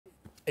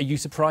Are you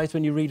surprised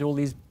when you read all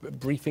these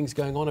briefings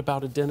going on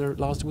about a dinner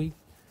last week?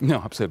 No,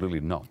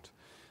 absolutely not.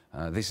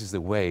 This is the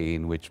way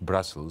in which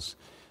Brussels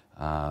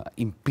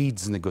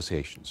impedes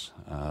negotiations.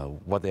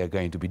 What they are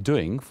going to be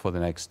doing for the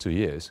next 2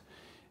 years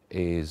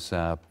is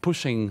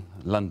pushing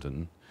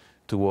London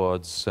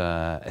towards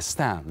a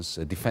stance,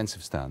 a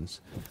defensive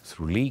stance,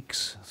 through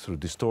leaks, through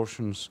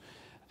distortions,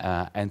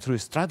 and through a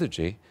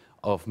strategy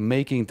of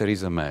making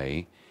Theresa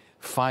May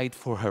fight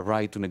for her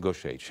right to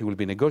negotiate. She will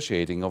be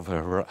negotiating of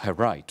her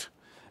right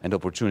and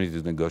opportunity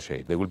to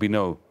negotiate. There will be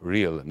no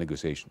real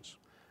negotiations.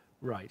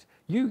 Right.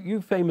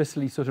 You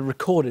famously sort of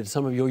recorded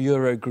some of your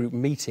Eurogroup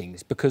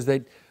meetings because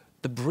the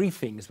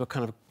briefings were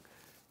kind of...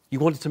 You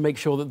wanted to make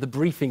sure that the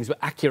briefings were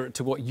accurate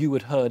to what you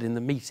had heard in the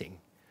meeting.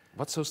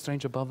 What's so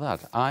strange about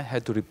that? I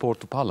had to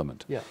report to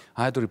Parliament. Yeah.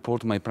 I had to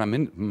report to my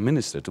Prime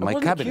Minister, to my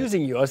cabinet. I wasn't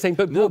accusing you. I was saying,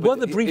 but no, were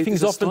the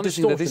briefings often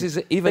distortions? This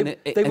is even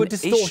they were an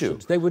distortions. issue.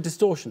 They were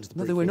distortions.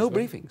 No, there were no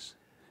briefings.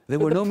 There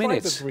were no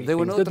minutes. There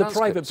were no the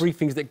private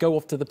briefings that go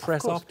off to the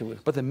press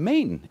afterwards. But the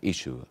main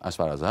issue, as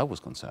far as I was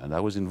concerned, I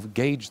was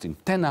engaged in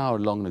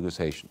 10-hour-long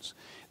negotiations.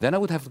 Then I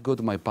would have to go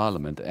to my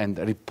Parliament and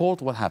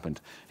report what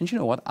happened. And you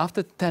know what?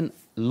 After 10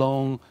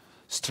 long,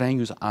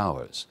 strenuous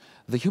hours,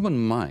 the human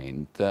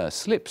mind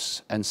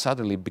slips and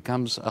suddenly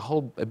becomes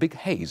a big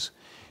haze.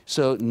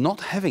 So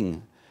not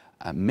having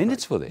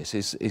minutes for this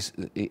is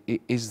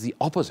the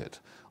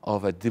opposite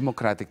of a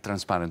democratic,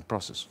 transparent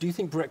process. Do you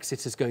think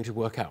Brexit is going to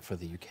work out for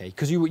the UK?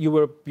 Because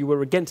you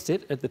were against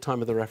it at the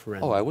time of the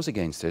referendum. Oh, I was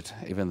against it,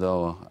 even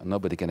though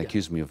nobody can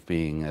accuse me of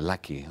being a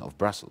lackey of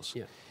Brussels.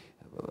 Yeah.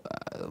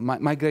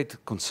 My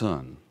great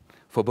concern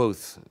for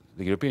both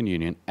the European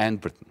Union and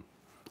Britain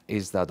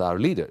is that our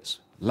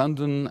leaders,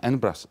 London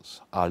and Brussels,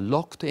 are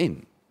locked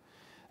in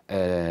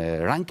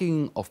a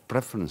ranking of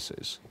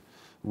preferences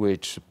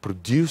which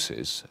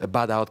produces a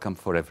bad outcome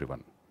for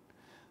everyone.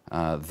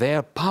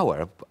 Their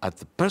power at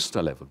the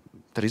personal level,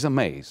 Theresa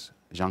May's,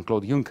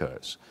 Jean-Claude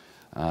Juncker's,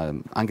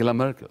 Angela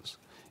Merkel's,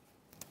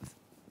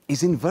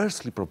 is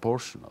inversely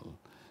proportional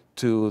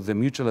to the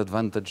mutual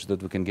advantage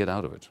that we can get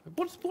out of it.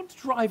 What's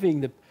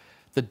driving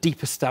the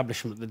deep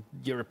establishment, the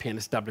European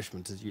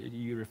establishment, as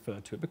you refer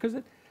to it? Because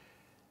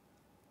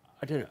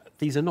I don't know,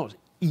 these are not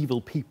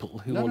evil people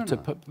who want to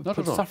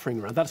put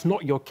suffering around. That's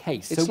not your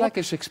case. It's like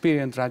a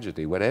Shakespearean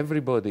tragedy where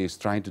everybody is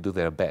trying to do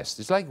their best.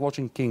 It's like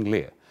watching King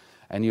Lear,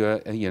 and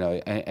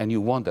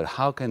you wonder,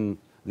 how can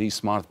these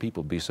smart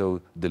people be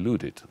so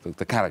deluded,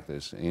 the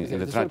characters in the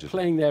tragedy? Sort of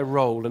playing their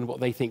role and what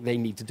they think they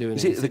need to do in a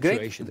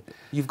situation.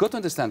 You've got to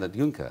understand that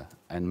Juncker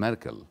and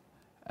Merkel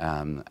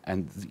and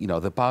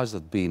the powers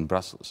that be in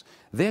Brussels,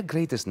 their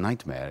greatest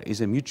nightmare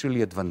is a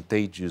mutually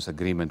advantageous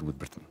agreement with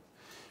Britain.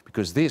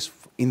 Because this,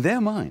 in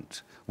their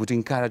mind, would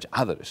encourage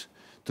others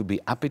to be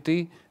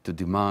uppity, to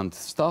demand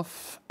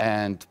stuff,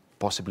 and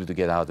possibly to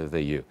get out of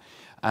the EU.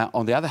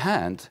 On the other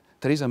hand,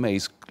 Theresa May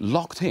is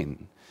locked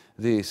in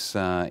this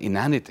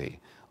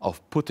inanity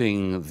of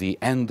putting the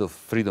end of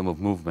freedom of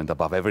movement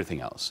above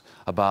everything else,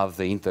 above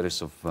the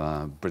interests of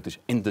British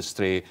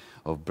industry,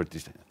 of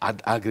British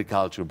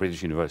agriculture,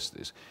 British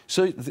universities.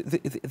 So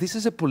this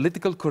is a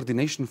political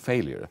coordination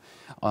failure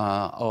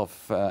of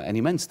an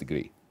immense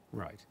degree.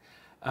 Right.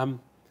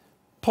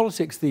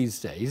 Politics these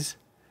days,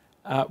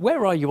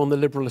 where are you on the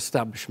Liberal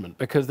establishment?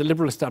 Because the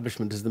Liberal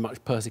establishment is the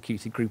much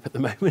persecuted group at the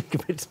moment.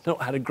 It's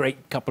not had a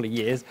great couple of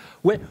years.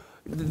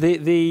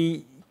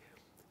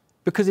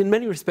 Because in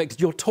many respects,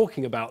 you're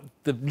talking about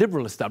the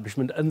Liberal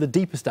establishment and the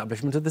deep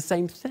establishment are the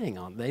same thing,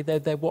 aren't they?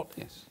 They're what?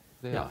 Yes,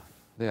 they are.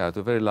 They are, to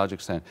a very large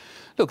extent.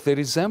 Look, they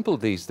resemble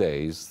these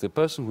days the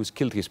person who's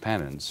killed his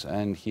parents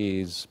and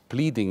he's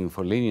pleading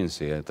for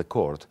leniency at the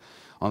court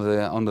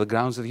on the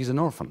grounds that he's an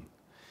orphan.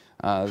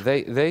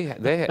 They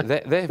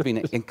have been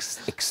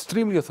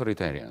extremely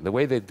authoritarian, the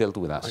way they dealt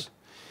with us,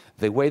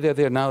 the way that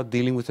they're now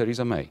dealing with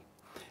Theresa May.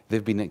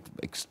 They've been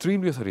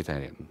extremely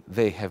authoritarian.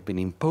 They have been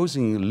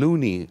imposing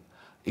loony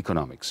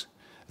economics.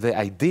 The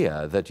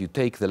idea that you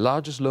take the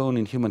largest loan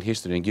in human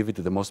history and give it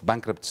to the most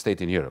bankrupt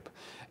state in Europe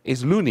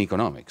is loony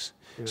economics.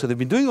 Yeah. So they've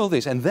been doing all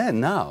this, and then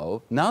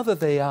now that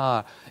they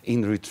are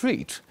in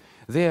retreat,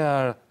 they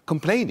are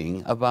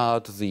complaining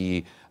about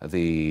the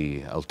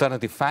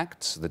alternative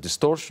facts, the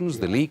distortions,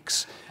 the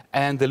leaks,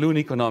 and the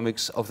loony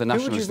economics of the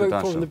nationalist international. Who would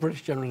you vote for in the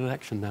British general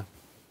election now?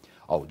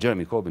 Oh,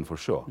 Jeremy Corbyn for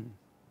sure.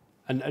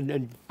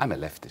 And I'm a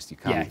leftist. You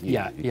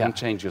can't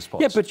change your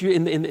spots. Yeah, but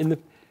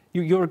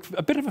you're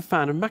a bit of a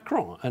fan of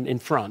Macron in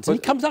France. And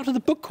he comes out of the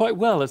book quite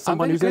well as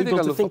someone who's able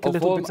to think a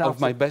little bit out of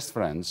my best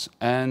friends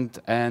and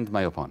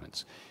my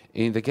opponents.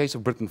 In the case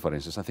of Britain, for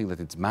instance, I think that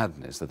it's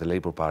madness that the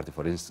Labour Party,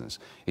 for instance,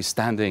 is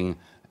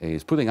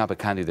putting up a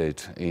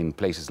candidate in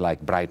places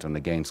like Brighton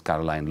against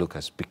Caroline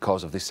Lucas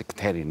because of the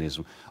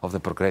sectarianism of the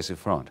Progressive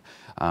Front.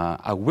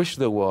 I wish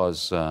there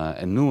was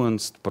a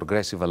nuanced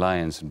progressive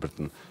alliance in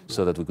Britain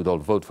so that we could all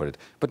vote for it.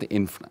 But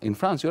in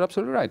France, you're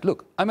absolutely right.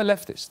 Look, I'm a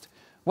leftist.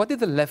 What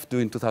did the left do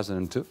in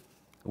 2002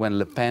 when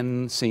Le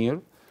Pen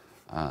Senior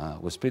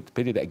was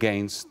pitted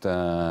against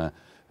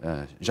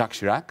Jacques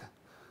Chirac?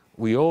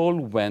 we all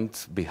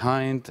went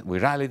behind, we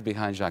rallied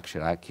behind Jacques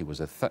Chirac. He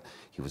was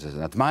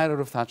an admirer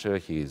of Thatcher,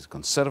 he is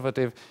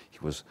conservative, he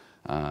was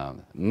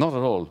not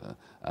at all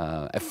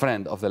a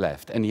friend of the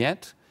left. And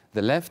yet,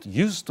 the left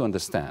used to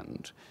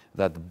understand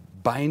that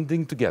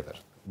binding together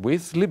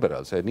with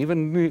liberals and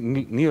even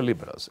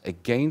neoliberals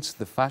against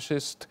the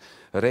fascist,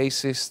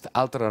 racist,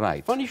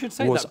 ultra-right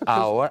was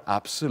our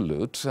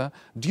absolute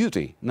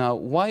duty. Now,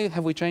 why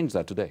have we changed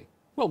that today?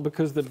 Well,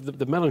 because the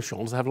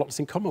Mélenchons have lots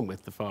in common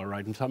with the far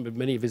right, and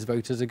many of his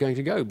voters are going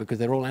to go because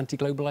they're all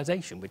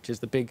anti-globalisation, which is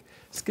the big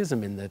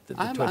schism in the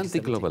I'm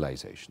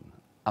anti-globalisation.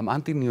 I'm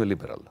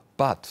anti-neoliberal.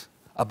 But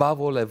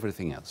above all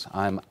everything else,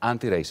 I'm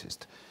anti-racist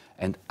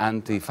and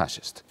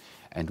anti-fascist.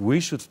 And we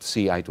should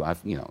see eye to eye,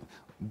 you know.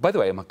 By the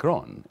way,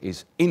 Macron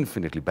is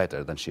infinitely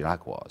better than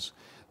Chirac was.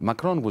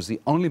 Macron was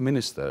the only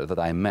minister that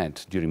I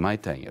met during my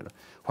tenure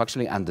who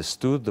actually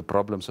understood the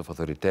problems of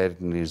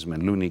authoritarianism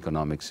and loony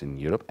economics in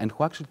Europe and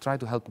who actually tried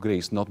to help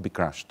Greece not be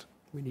crushed.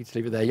 We need to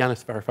leave it there.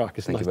 Yanis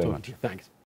Varoufakis, Thank you very much. Thanks.